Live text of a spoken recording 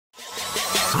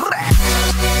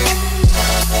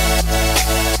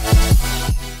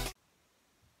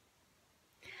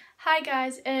Hi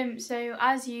guys, so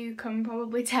as you can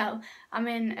probably tell, I'm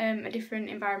in a different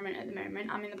environment at the moment.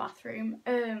 I'm in the bathroom,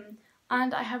 and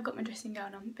I have got my dressing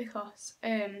gown on because,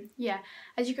 yeah,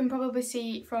 as you can probably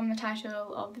see from the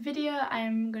title of the video,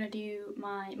 I'm going to do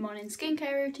my morning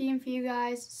skincare routine for you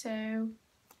guys, so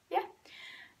yeah.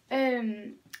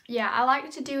 Yeah, I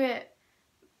like to do it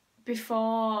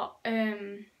before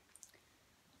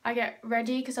I get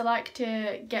ready because I like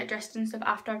to get dressed and stuff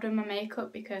after I've done my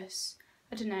makeup because,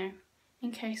 I don't know, in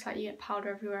case like you get powder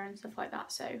everywhere and stuff like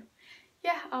that. So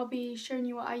yeah, I'll be showing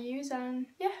you what I use and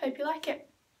yeah, hope you like it.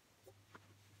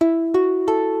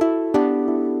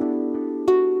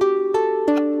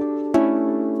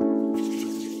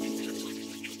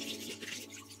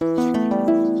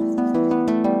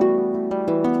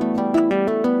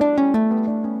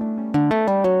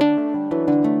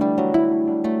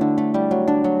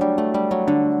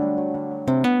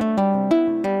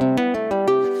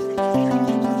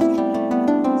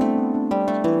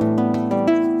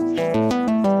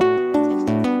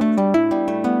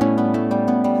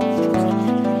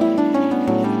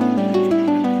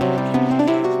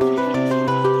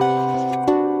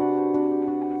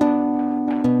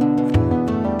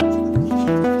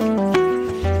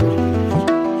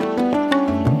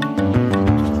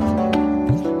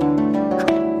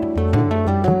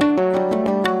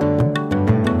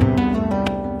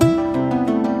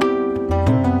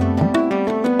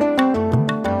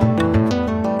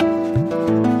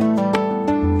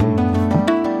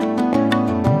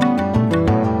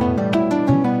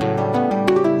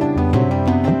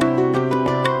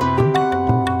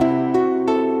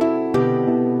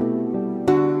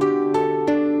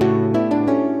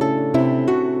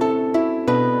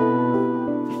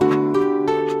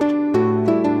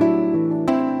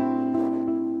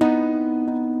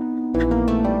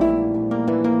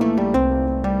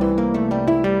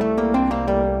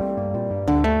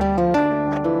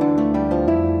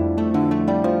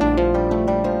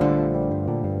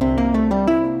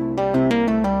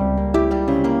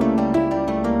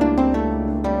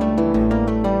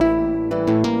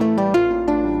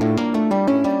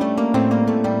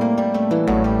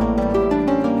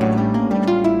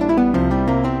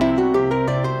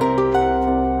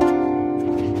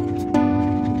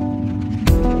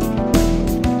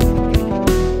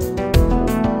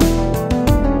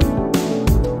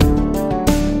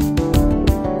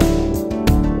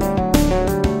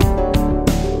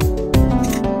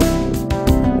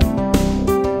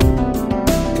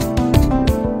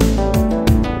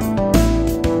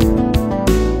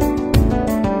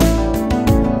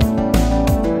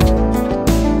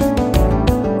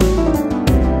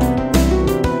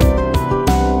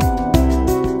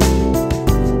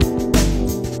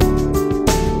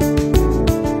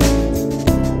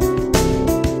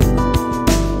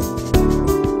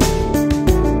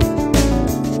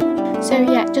 So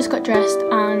yeah, just got dressed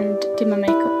and did my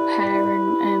makeup, hair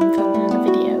and filmed another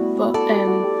video, but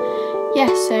yeah,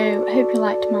 so I hope you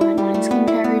liked my morning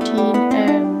skincare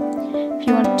routine. If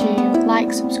you want to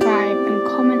like, subscribe and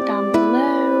comment down